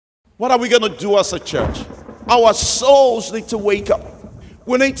What are we going to do as a church? Our souls need to wake up.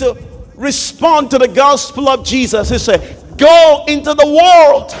 We need to respond to the gospel of Jesus. He said, go into the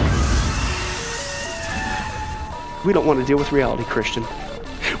world. We don't want to deal with reality, Christian.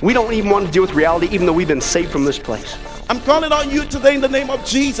 We don't even want to deal with reality, even though we've been saved from this place. I'm calling on you today in the name of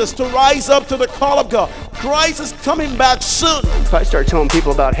Jesus to rise up to the call of God. Christ is coming back soon. If I start telling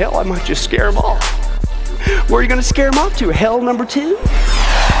people about hell, I might just scare them off. Where are you going to scare them off to? Hell number 2?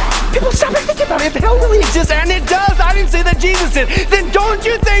 People stop and think about it. If hell really exists, and it does, I didn't say that Jesus did, then don't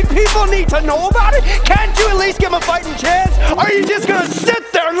you think people need to know about it? Can't you at least give them a fighting chance? Or are you just going to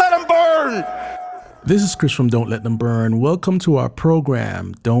sit there and let them burn? This is Chris from Don't Let Them Burn. Welcome to our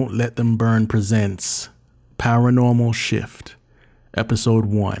program, Don't Let Them Burn presents Paranormal Shift, Episode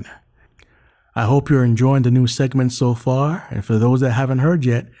 1. I hope you're enjoying the new segment so far, and for those that haven't heard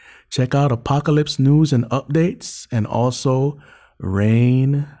yet, check out Apocalypse News and Updates, and also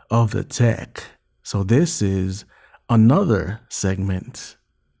Reign of the Tech. So this is another segment.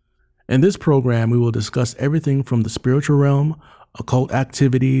 In this program, we will discuss everything from the spiritual realm, occult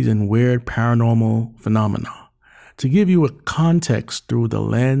activities, and weird paranormal phenomena to give you a context through the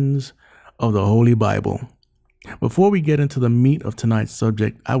lens of the Holy Bible. Before we get into the meat of tonight's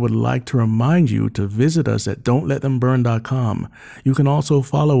subject, I would like to remind you to visit us at dontletthemburn.com. You can also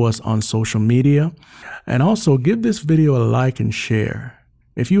follow us on social media and also give this video a like and share.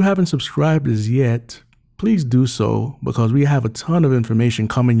 If you haven't subscribed as yet, please do so because we have a ton of information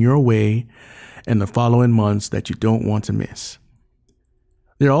coming your way in the following months that you don't want to miss.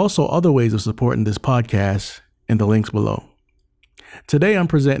 There are also other ways of supporting this podcast in the links below. Today I'm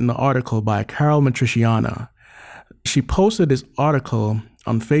presenting an article by Caryl Matrisciana. She posted this article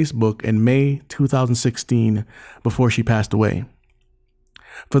on Facebook in May 2016 before she passed away.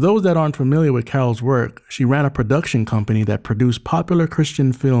 For those that aren't familiar with Carol's work, she ran a production company that produced popular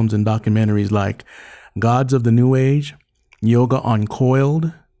Christian films and documentaries like Gods of the New Age, Yoga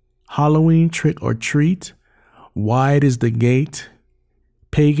Uncoiled, Halloween Trick or Treat, Wide is the Gate,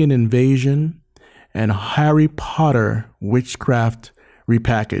 Pagan Invasion, and Harry Potter Witchcraft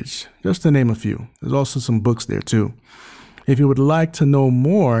Repackaged, just to name a few. There's also some books there too. If you would like to know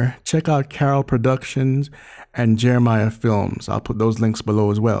more, check out Caryl Productions and Jeremiah Films. I'll put those links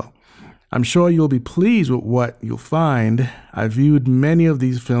below as well. I'm sure you'll be pleased with what you'll find. I viewed many of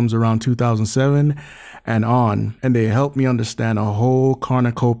these films around 2007 and on, and they helped me understand a whole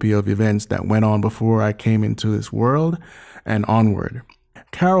cornucopia of events that went on before I came into this world and onward.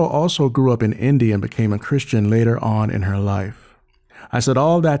 Caryl also grew up in India and became a Christian later on in her life. I said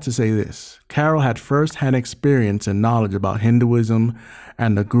all that to say this. Caryl had first-hand experience and knowledge about Hinduism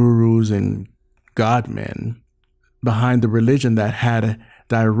and the gurus and godmen behind the religion that had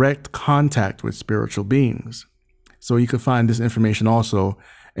direct contact with spiritual beings. So you could find this information also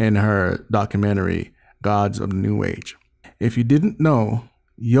in her documentary, Gods of the New Age. If you didn't know,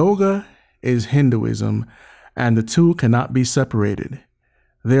 yoga is Hinduism and the two cannot be separated.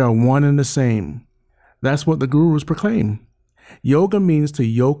 They are one and the same. That's what the gurus proclaim. Yoga means to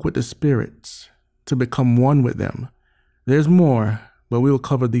yoke with the spirits, to become one with them. There's more, but we will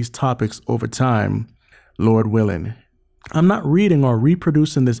cover these topics over time, Lord willing. I'm not reading or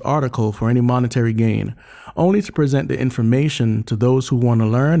reproducing this article for any monetary gain, only to present the information to those who want to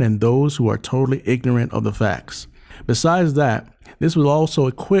learn and those who are totally ignorant of the facts. Besides that, this will also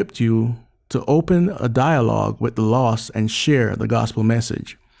equip you to open a dialogue with the lost and share the gospel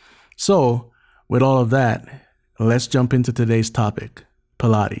message. So, with all of that, let's jump into today's topic,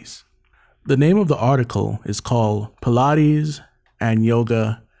 Pilates. The name of the article is called Pilates and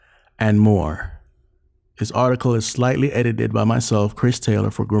Yoga and More. This article is slightly edited by myself, Chris Taylor,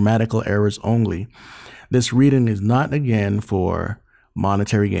 for grammatical errors only. This reading is not, again, for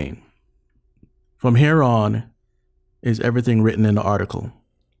monetary gain. From here on is everything written in the article.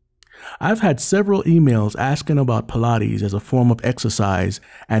 I've had several emails asking about Pilates as a form of exercise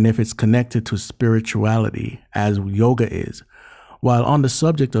and if it's connected to spirituality, as yoga is. While on the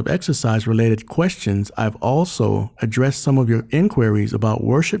subject of exercise-related questions, I've also addressed some of your inquiries about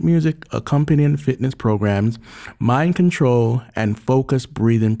worship music, accompanying fitness programs, mind control, and focused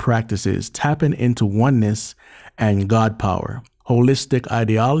breathing practices, tapping into oneness and God power, holistic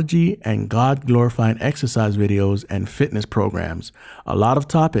ideology, and God-glorifying exercise videos and fitness programs. A lot of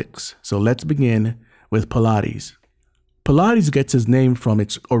topics, so let's begin with Pilates. Pilates gets its name from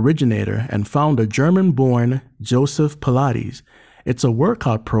its originator and founder, German-born Joseph Pilates. It's a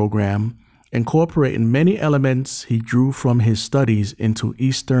workout program incorporating many elements he drew from his studies into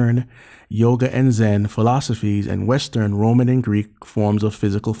Eastern yoga and Zen philosophies and Western Roman and Greek forms of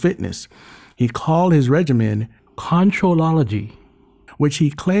physical fitness. He called his regimen controlology, which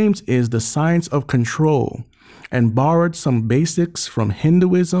he claims is the science of control, and borrowed some basics from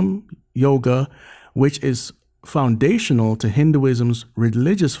Hinduism, yoga, which is foundational to Hinduism's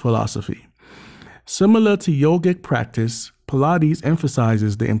religious philosophy. Similar to yogic practice, Pilates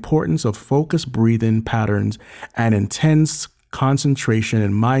emphasizes the importance of focused breathing patterns and intense concentration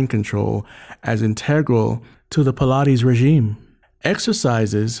and mind control as integral to the Pilates regime.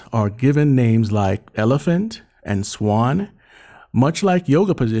 Exercises are given names like elephant and swan, much like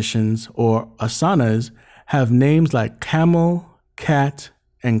yoga positions or asanas have names like camel, cat,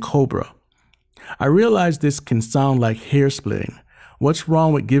 and cobra. I realize this can sound like hair splitting. What's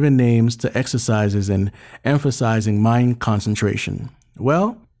wrong with giving names to exercises and emphasizing mind concentration?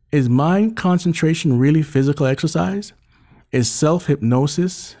 Well, is mind concentration really physical exercise? Is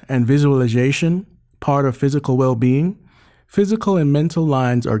self-hypnosis and visualization part of physical well-being? Physical and mental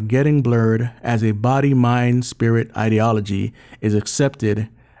lines are getting blurred as a body-mind-spirit ideology is accepted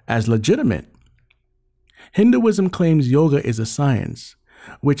as legitimate. Hinduism claims yoga is a science,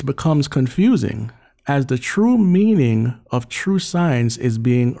 which becomes confusing as the true meaning of true science is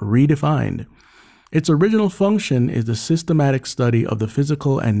being redefined. Its original function is the systematic study of the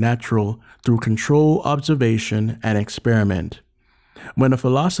physical and natural through control, observation, and experiment. When a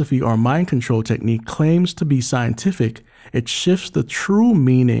philosophy or mind control technique claims to be scientific, it shifts the true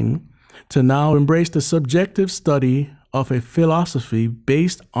meaning to now embrace the subjective study of a philosophy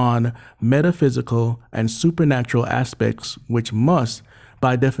based on metaphysical and supernatural aspects, which must,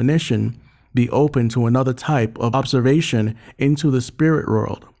 by definition, be open to another type of observation into the spirit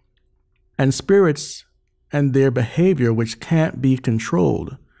world, and spirits and their behavior which can't be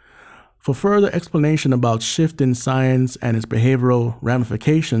controlled. For further explanation about shift in science and its behavioral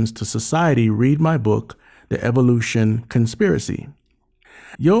ramifications to society, read my book, The Evolution Conspiracy.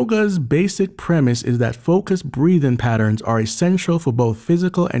 Yoga's basic premise is that focused breathing patterns are essential for both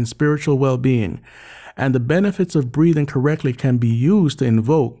physical and spiritual well-being, and the benefits of breathing correctly can be used to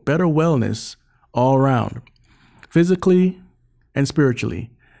invoke better wellness all around, physically and spiritually.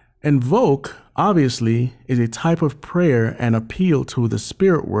 Invoke, obviously, is a type of prayer and appeal to the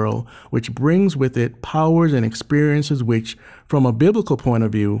spirit world, which brings with it powers and experiences which, from a biblical point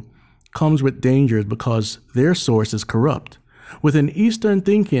of view, comes with dangers because their source is corrupt. Within Eastern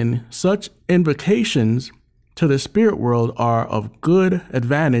thinking, such invocations to the spirit world are of good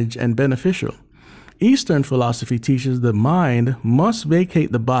advantage and beneficial. Eastern philosophy teaches the mind must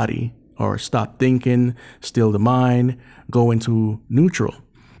vacate the body, or stop thinking, still the mind, go into neutral,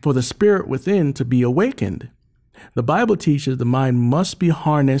 for the spirit within to be awakened. The Bible teaches the mind must be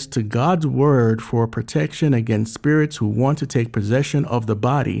harnessed to God's word for protection against spirits who want to take possession of the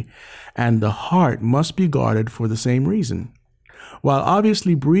body, and the heart must be guarded for the same reason. While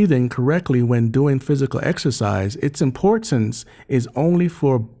obviously breathing correctly when doing physical exercise, its importance is only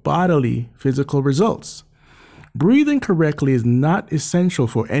for bodily physical results. Breathing correctly is not essential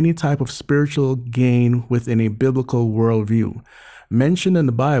for any type of spiritual gain within a biblical worldview. Mentioned in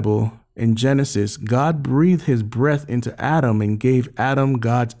the Bible, in Genesis, God breathed his breath into Adam and gave Adam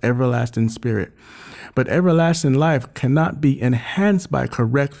God's everlasting spirit. But everlasting life cannot be enhanced by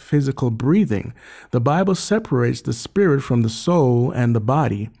correct physical breathing. The Bible separates the spirit from the soul and the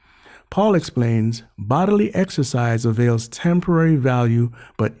body. Paul explains, bodily exercise avails temporary value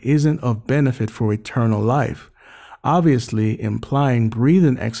but isn't of benefit for eternal life, obviously implying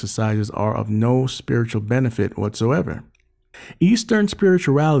breathing exercises are of no spiritual benefit whatsoever. Eastern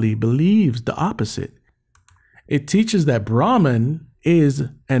spirituality believes the opposite. It teaches that Brahman is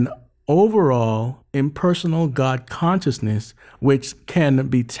an overall impersonal God consciousness which can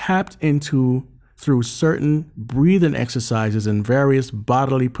be tapped into through certain breathing exercises in various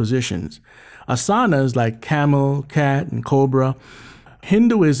bodily positions. Asanas like camel, cat, and cobra.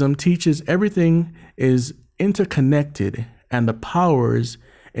 Hinduism teaches everything is interconnected and the powers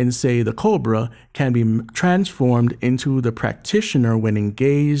in, say, the cobra can be transformed into the practitioner when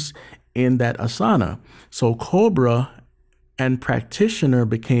engaged in that asana. So cobra and practitioner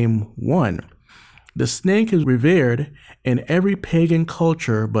became one. The snake is revered in every pagan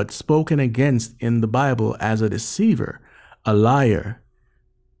culture but spoken against in the Bible as a deceiver, a liar,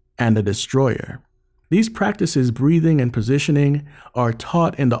 and a destroyer. These practices, breathing and positioning, are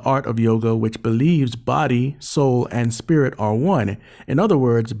taught in the art of yoga, which believes body, soul, and spirit are one. In other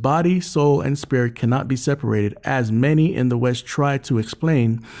words, body, soul, and spirit cannot be separated, as many in the West try to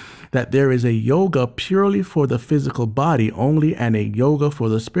explain that there is a yoga purely for the physical body only and a yoga for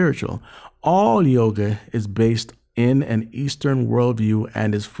the spiritual. All yoga is based in an Eastern worldview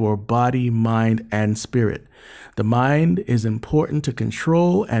and is for body, mind, and spirit. The mind is important to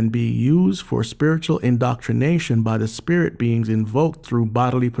control and be used for spiritual indoctrination by the spirit beings invoked through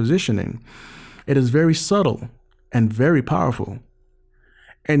bodily positioning. It is very subtle and very powerful.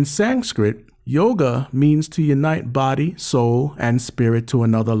 In Sanskrit, yoga means to unite body, soul, and spirit to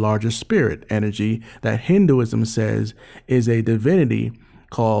another larger spirit energy that Hinduism says is a divinity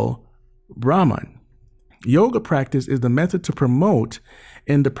called Brahman. Yoga practice is the method to promote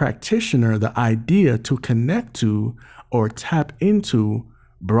in the practitioner the idea to connect to or tap into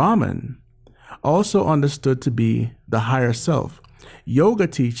Brahman, also understood to be the higher self. Yoga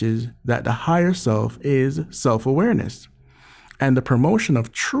teaches that the higher self is self-awareness, and the promotion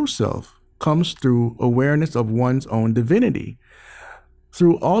of true self comes through awareness of one's own divinity,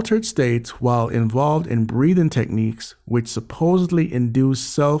 through altered states while involved in breathing techniques which supposedly induce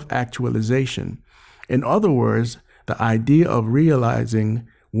self-actualization. In other words, the idea of realizing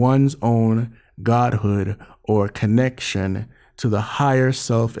one's own godhood or connection to the higher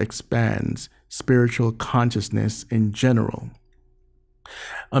self expands spiritual consciousness in general.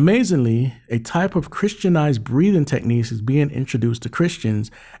 Amazingly, a type of Christianized breathing techniques is being introduced to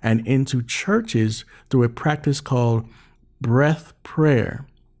Christians and into churches through a practice called breath prayer,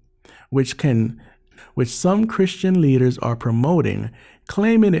 which some Christian leaders are promoting,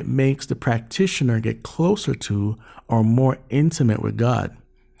 claiming it makes the practitioner get closer to or more intimate with God.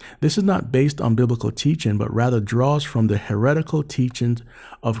 This is not based on biblical teaching, but rather draws from the heretical teachings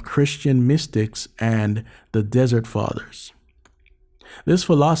of Christian mystics and the Desert Fathers. This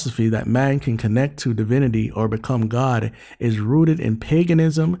philosophy that man can connect to divinity or become God is rooted in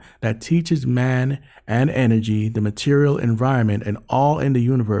paganism that teaches man and energy, the material environment, and all in the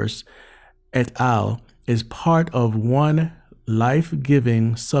universe, et al., is part of one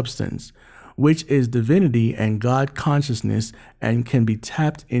life-giving substance, which is divinity and God consciousness and can be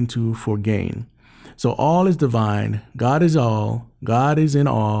tapped into for gain. So all is divine, God is all, God is in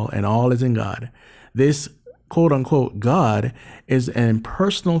all, and all is in God. This quote-unquote God is an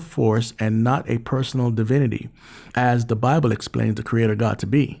impersonal force and not a personal divinity, as the Bible explains the Creator God to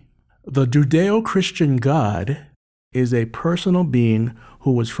be. The Judeo-Christian God is a personal being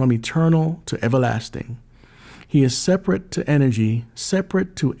who was from eternal to everlasting. He is separate to energy,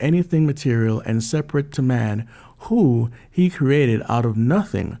 separate to anything material, and separate to man, who he created out of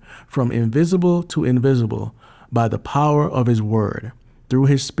nothing, from invisible to invisible, by the power of his word. Through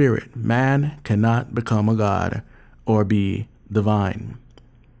his spirit, man cannot become a god or be divine.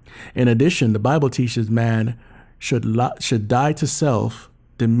 In addition, the Bible teaches man should die to self,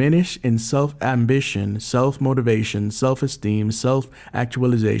 diminish in self-ambition, self-motivation, self-esteem,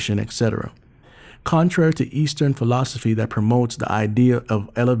 self-actualization, etc. Contrary to Eastern philosophy that promotes the idea of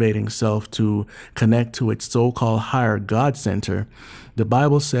elevating self to connect to its so-called higher God center, the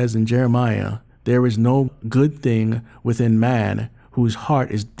Bible says in Jeremiah, "There is no good thing within man, whose heart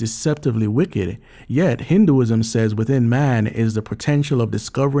is deceptively wicked." Yet Hinduism says within man is the potential of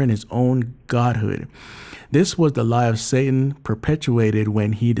discovering his own godhood. This was the lie of Satan perpetuated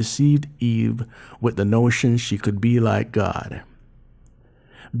when he deceived Eve with the notion she could be like God.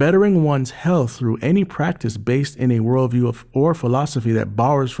 Bettering one's health through any practice based in a worldview or philosophy that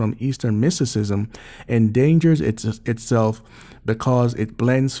borrows from Eastern mysticism endangers itself because it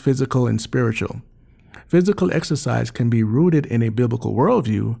blends physical and spiritual. Physical exercise can be rooted in a biblical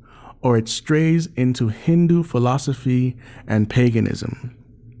worldview, or it strays into Hindu philosophy and paganism.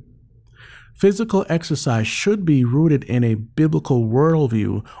 Physical exercise should be rooted in a biblical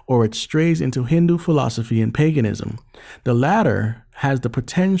worldview, or it strays into Hindu philosophy and paganism. The latter has the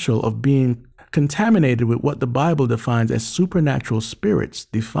potential of being contaminated with what the Bible defines as supernatural spirits,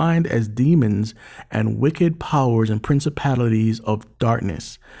 defined as demons and wicked powers and principalities of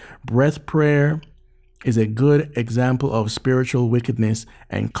darkness. Breath prayer is a good example of spiritual wickedness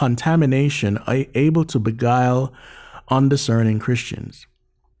and contamination able to beguile undiscerning Christians.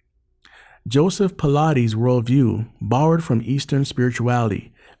 Joseph Pilates' worldview, borrowed from Eastern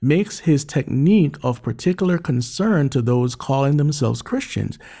spirituality, makes his technique of particular concern to those calling themselves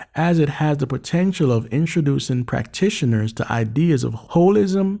Christians, as it has the potential of introducing practitioners to ideas of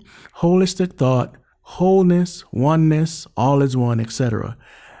holism, holistic thought, wholeness, oneness, all is one, etc.,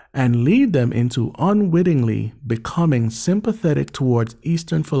 and lead them into unwittingly becoming sympathetic towards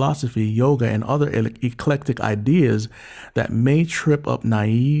Eastern philosophy, yoga, and other eclectic ideas that may trip up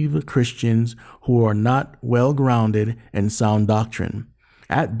naive Christians who are not well-grounded in sound doctrine.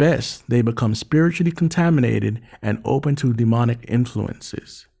 At best, they become spiritually contaminated and open to demonic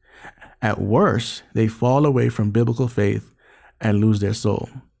influences. At worst, they fall away from biblical faith and lose their soul.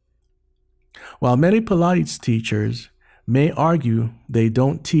 While many Pilates teachers may argue they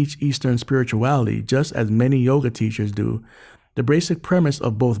don't teach Eastern spirituality just as many yoga teachers do, the basic premise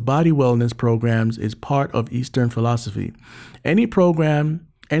of both body wellness programs is part of Eastern philosophy. Any program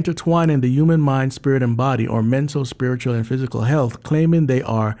intertwining the human mind, spirit, and body, or mental, spiritual, and physical health, claiming they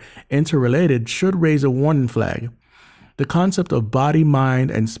are interrelated, should raise a warning flag. The concept of body,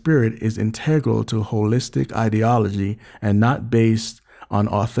 mind, and spirit is integral to holistic ideology and not based on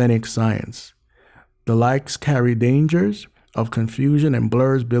authentic science. The likes carry dangers of confusion and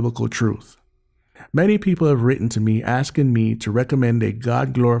blurs biblical truth. Many people have written to me asking me to recommend a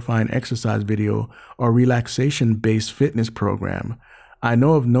God-glorifying exercise video or relaxation-based fitness program. I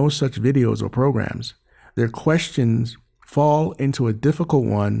know of no such videos or programs. Their questions fall into a difficult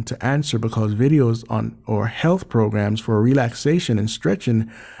one to answer because videos on or health programs for relaxation and stretching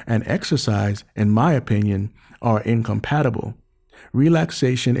and exercise, in my opinion, are incompatible.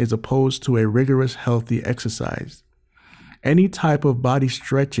 Relaxation is opposed to a rigorous, healthy exercise. Any type of body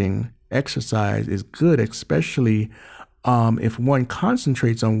stretching exercise is good, especially if one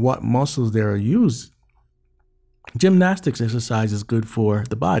concentrates on what muscles they are used. Gymnastics exercise is good for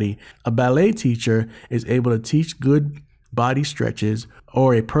the body. A ballet teacher is able to teach good body stretches,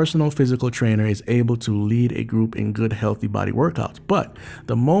 or a personal physical trainer is able to lead a group in good, healthy body workouts. But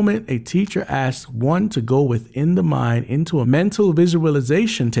the moment a teacher asks one to go within the mind into a mental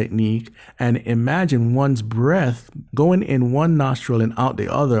visualization technique and imagine one's breath going in one nostril and out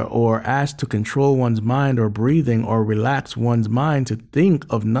the other, or asks to control one's mind or breathing, or relax one's mind to think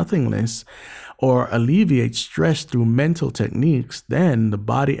of nothingness, or alleviate stress through mental techniques, then the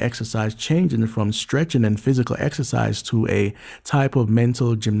body exercise changes from stretching and physical exercise to a type of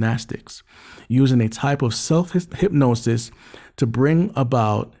mental gymnastics, using a type of self-hypnosis to bring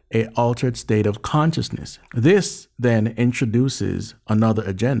about an altered state of consciousness. This then introduces another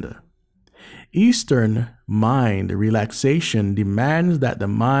agenda. Eastern mind relaxation demands that the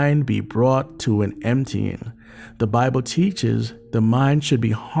mind be brought to an emptying. The Bible teaches the mind should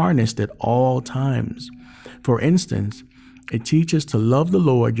be harnessed at all times. For instance, it teaches to love the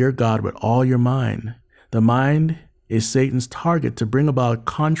Lord your God with all your mind. The mind is Satan's target to bring about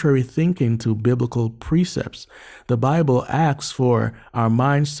contrary thinking to biblical precepts. The Bible asks for our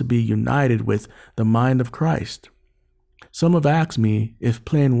minds to be united with the mind of Christ. Some have asked me if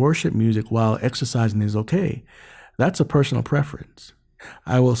playing worship music while exercising is okay. That's a personal preference.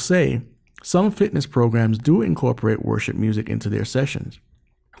 I will say, some fitness programs do incorporate worship music into their sessions.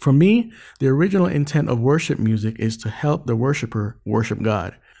 For me, the original intent of worship music is to help the worshiper worship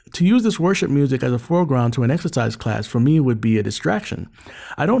God. To use this worship music as a foreground to an exercise class for me would be a distraction.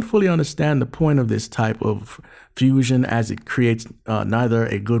 I don't fully understand the point of this type of fusion, as it creates neither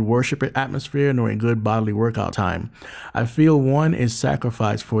a good worship atmosphere nor a good bodily workout time. I feel one is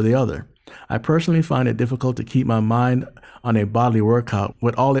sacrificed for the other. I personally find it difficult to keep my mind on a bodily workout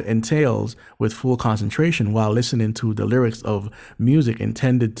with all it entails with full concentration while listening to the lyrics of music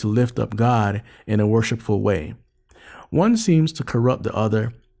intended to lift up God in a worshipful way. One seems to corrupt the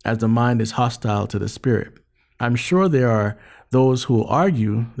other, as the mind is hostile to the spirit. I'm sure there are those who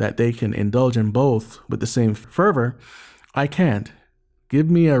argue that they can indulge in both with the same fervor. I can't. Give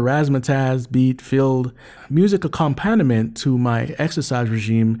me a razzmatazz beat-filled music accompaniment to my exercise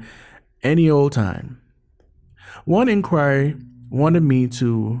regime any old time. One inquiry wanted me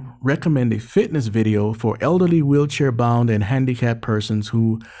to recommend a fitness video for elderly, wheelchair-bound, and handicapped persons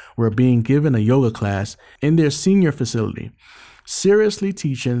who were being given a yoga class in their senior facility, seriously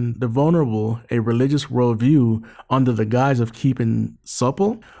teaching the vulnerable a religious worldview under the guise of keeping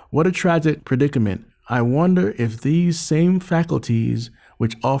supple. What a tragic predicament. I wonder if these same faculties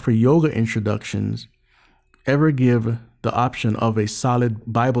which offer yoga introductions ever give the option of a solid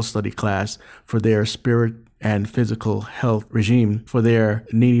Bible study class for their spirit and physical health regime for their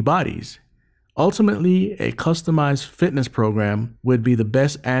needy bodies. Ultimately, a customized fitness program would be the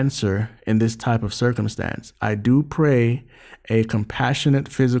best answer in this type of circumstance. I do pray a compassionate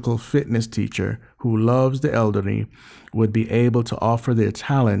physical fitness teacher who loves the elderly would be able to offer their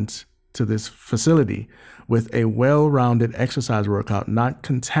talents to this facility with a well-rounded exercise workout not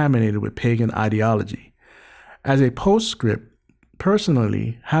contaminated with pagan ideology. As a postscript,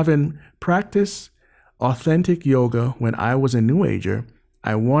 personally, having practiced authentic yoga when I was a New Ager,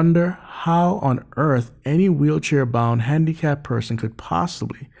 I wonder how on earth any wheelchair-bound handicapped person could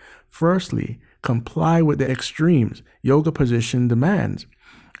possibly, firstly, comply with the extremes yoga position demands,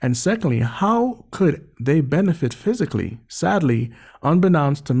 and secondly, how could they benefit physically? Sadly,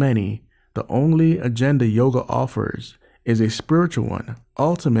 unbeknownst to many, the only agenda yoga offers is a spiritual one.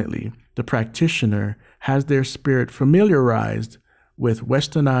 Ultimately, the practitioner has their spirit familiarized with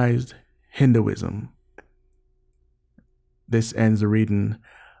westernized Hinduism. This ends the reading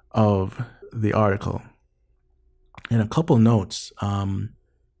of the article. And a couple notes.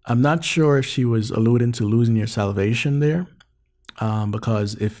 I'm not sure if she was alluding to losing your salvation there,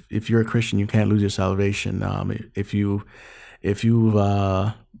 because if you're a Christian, you can't lose your salvation. If you've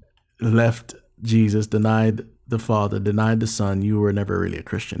left Jesus, denied the Father, denied the Son, you were never really a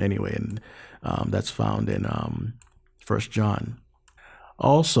Christian anyway, and that's found in 1 John.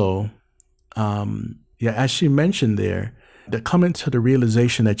 Also, as she mentioned there, the coming to the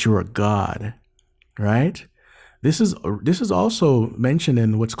realization that you're a God, right? This is also mentioned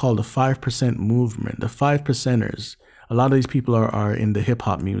in what's called the 5% movement, the 5%ers. A lot of these people are in the hip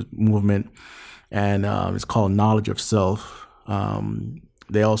hop movement, and it's called knowledge of self.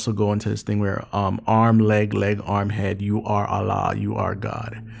 They also go into this thing where arm, leg, arm, head. You are Allah. You are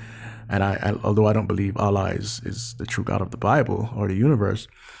God. And although I don't believe Allah is the true God of the Bible or the universe,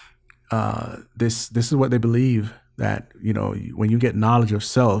 this is what they believe. That, when you get knowledge of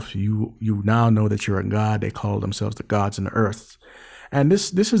self, you now know that you're a God. They call themselves the gods in the earth. And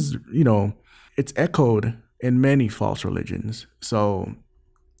this is, it's echoed in many false religions. So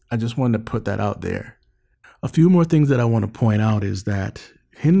I just wanted to put that out there. A few more things that I want to point out is that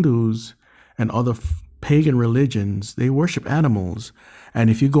Hindus and other pagan religions, they worship animals.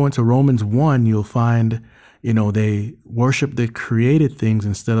 And if you go into Romans 1, you'll find, they worship the created things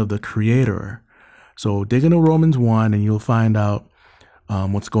instead of the creator. So dig into Romans 1 and you'll find out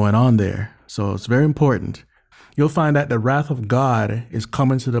what's going on there. So it's very important. You'll find that the wrath of God is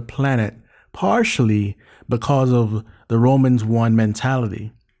coming to the planet partially because of the Romans 1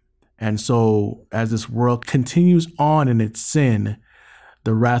 mentality. And so as this world continues on in its sin,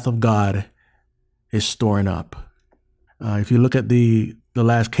 the wrath of God is storing up. If you look at the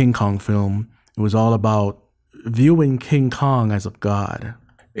last King Kong film, it was all about viewing King Kong as a god.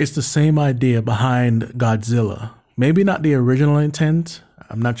 It's the same idea behind Godzilla. Maybe not the original intent.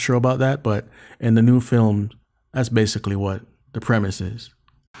 I'm not sure about that, but in the new film, that's basically what the premise is.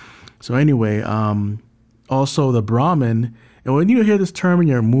 So anyway, also the Brahmin, and when you hear this term in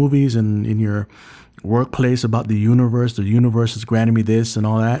your movies and in your workplace about the universe is granting me this and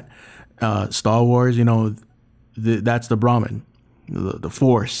all that, Star Wars, that's the Brahmin, the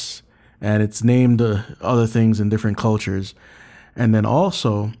Force, and it's named other things in different cultures. And then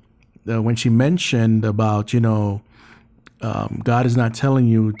also, when she mentioned about, God is not telling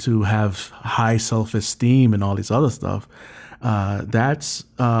you to have high self-esteem and all this other stuff, that's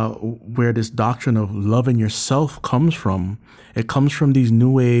where this doctrine of loving yourself comes from. It comes from these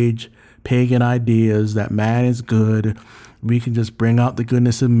new age pagan ideas that man is good. We can just bring out the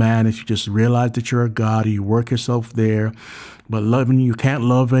goodness of man if you just realize that you're a God, or you work yourself there. But you can't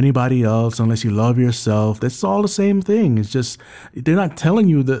love anybody else unless you love yourself. That's all the same thing. It's just, they're not telling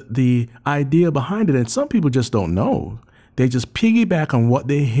you the idea behind it. And some people just don't know. They just piggyback on what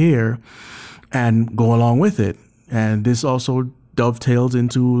they hear and go along with it. And this also dovetails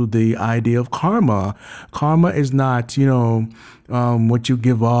into the idea of karma. Karma is not, what you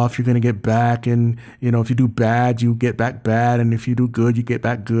give off, you're going to get back. And, if you do bad, you get back bad. And if you do good, you get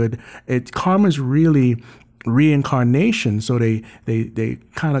back good. Karma is really reincarnation. So they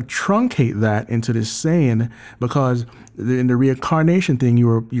kind of truncate that into this saying, because in the reincarnation thing,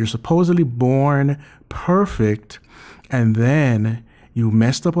 you're supposedly born perfect, and then you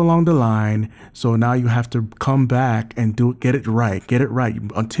messed up along the line. So now you have to come back and get it right.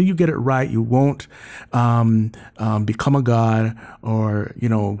 Until you get it right, you won't become a god or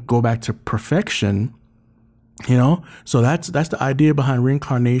go back to perfection. So that's the idea behind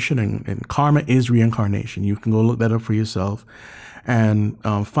reincarnation, and karma is reincarnation. You can go look that up for yourself. And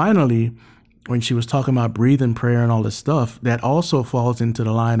finally, when she was talking about breathing prayer and all this stuff, that also falls into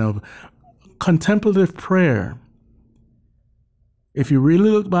the line of contemplative prayer. If you really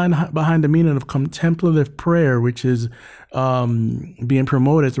look behind the meaning of contemplative prayer, which is being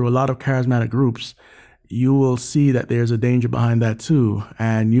promoted through a lot of charismatic groups, you will see that there's a danger behind that too.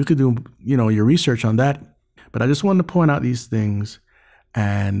 And you could do, your research on that. But I just wanted to point out these things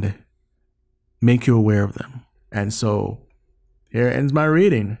and make you aware of them. And so here ends my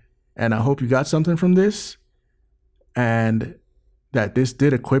reading. And I hope you got something from this, and that this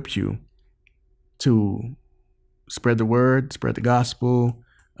did equip you to spread the word, spread the gospel,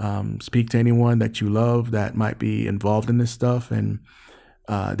 speak to anyone that you love that might be involved in this stuff. And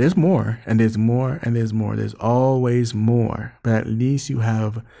there's more, and there's more, and there's more. There's always more. But at least you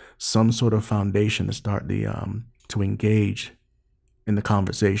have some sort of foundation to start to engage in the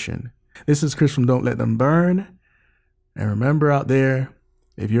conversation. This is Chris from Don't Let Them Burn. And remember out there,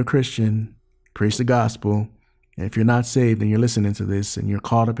 if you're a Christian, preach the gospel if you're not saved and you're listening to this and you're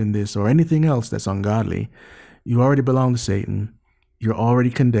caught up in this or anything else that's ungodly, you already belong to Satan. You're already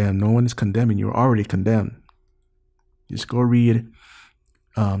condemned. No one is condemning you. You're already condemned. Just go read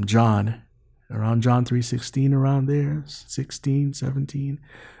John, around John 3:16, around there, 16, 17.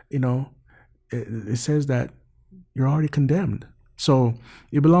 You know, it says that you're already condemned. So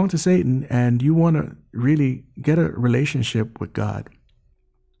you belong to Satan and you want to really get a relationship with God.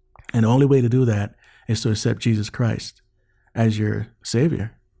 And the only way to do that is to accept Jesus Christ as your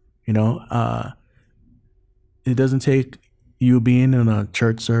Savior. You know, it doesn't take you being in a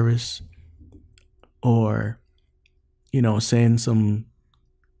church service or, you know, saying some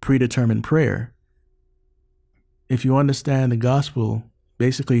predetermined prayer. If you understand the gospel,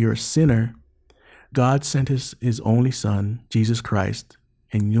 basically you're a sinner. God sent his only son, Jesus Christ,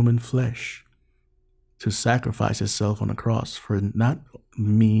 in human flesh to sacrifice himself on the cross for not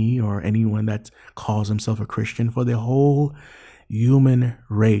me or anyone that calls himself a Christian, for the whole human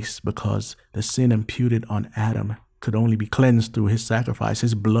race, because the sin imputed on Adam could only be cleansed through his sacrifice,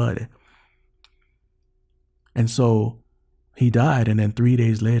 his blood. And so he died, and then 3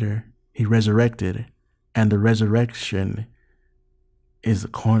 days later he resurrected, and the resurrection is the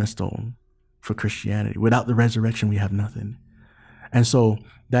cornerstone for Christianity. Without the resurrection, we have nothing. And so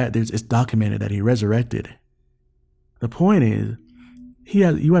it's documented that he resurrected. The point is,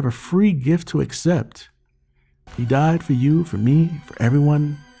 you have a free gift to accept. He died for you, for me, for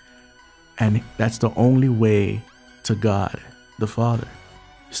everyone. And that's the only way to God, the Father.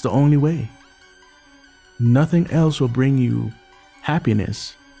 It's the only way. Nothing else will bring you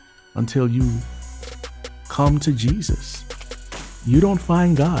happiness until you come to Jesus. You don't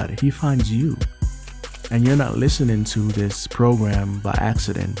find God, he finds you. And you're not listening to this program by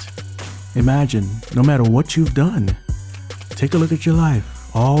accident. Imagine, no matter what you've done, take a look at your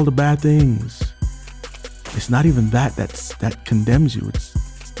life, all the bad things. It's not even that condemns you. It's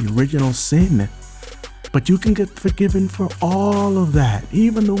the original sin. But you can get forgiven for all of that,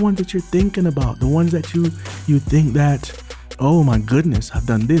 even the ones that you're thinking about, the ones that you think that, oh my goodness, I've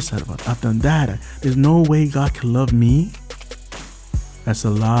done this, I've done that. There's no way God can love me. That's a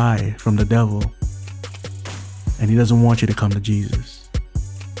lie from the devil. And he doesn't want you to come to Jesus.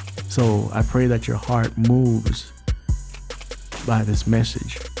 So I pray that your heart moves by this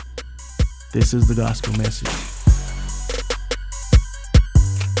message. This is the gospel message.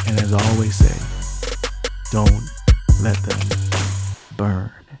 And as I always say, don't let them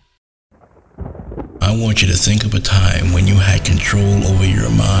burn. I want you to think of a time when you had control over your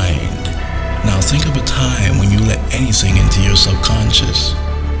mind. Now think of a time when you let anything into your subconscious.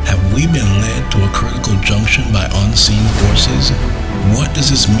 Have we been led to a critical junction by unseen forces? What does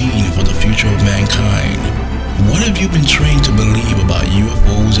this mean for the future of mankind? What have you been trained to believe about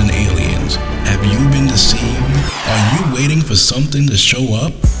UFOs and aliens? Have you been deceived? Are you waiting for something to show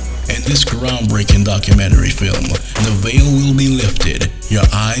up? In this groundbreaking documentary film, the veil will be lifted, your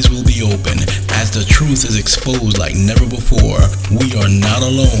eyes will be open, as the truth is exposed like never before. We are not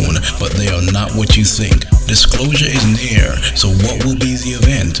alone, but they are not what you think. Disclosure is near, so what will be the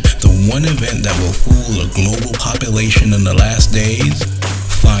event? The one event that will fool a global population in the last days?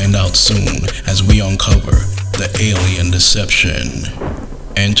 Find out soon as we uncover the alien deception.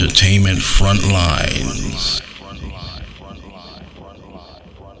 Entertainment Frontlines.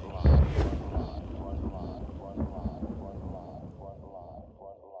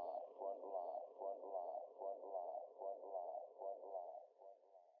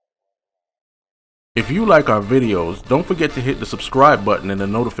 If you like our videos, don't forget to hit the subscribe button and the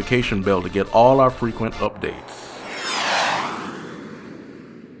notification bell to get all our frequent updates.